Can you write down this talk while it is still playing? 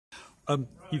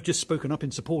You've just spoken up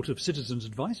in support of citizens'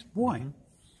 advice. Why?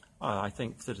 I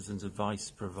think citizens'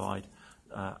 advice provide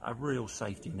a real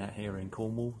safety net here in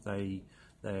Cornwall. They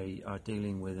are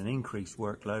dealing with an increased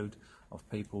workload of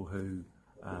people who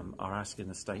are asking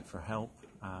the state for help,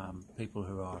 people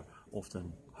who are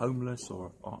often homeless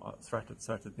or threat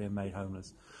of being made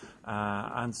homeless,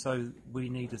 and so we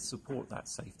need to support that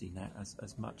safety net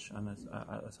as much and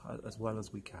as well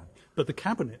as we can. But the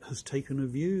Cabinet has taken a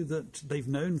view that they've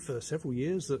known for several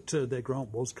years that their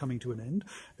grant was coming to an end.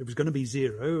 It was going to be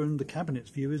zero, and the Cabinet's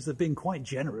view is they're being quite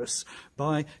generous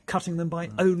by cutting them by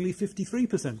only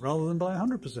 53% rather than by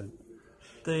 100%.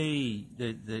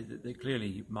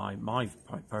 Clearly, my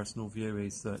personal view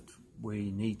is that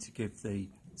we need to give the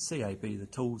CAB the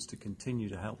tools to continue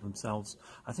to help themselves.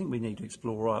 I think we need to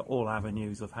explore all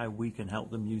avenues of how we can help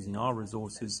them using our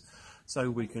resources, so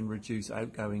we can reduce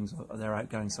their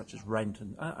outgoings such as rent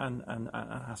and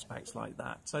aspects like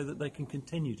that, so that they can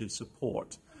continue to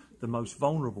support the most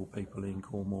vulnerable people in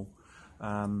Cornwall.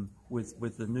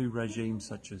 With the new regime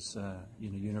such as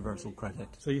universal credit.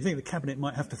 So you think the Cabinet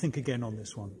might have to think again on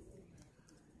this one?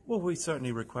 Well, we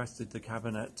certainly requested the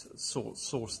Cabinet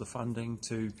source the funding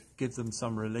to give them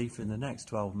some relief in the next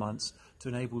 12 months to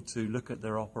enable to look at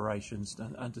their operations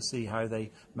and to see how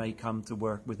they may come to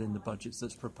work within the budgets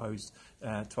that's proposed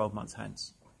 12 months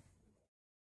hence.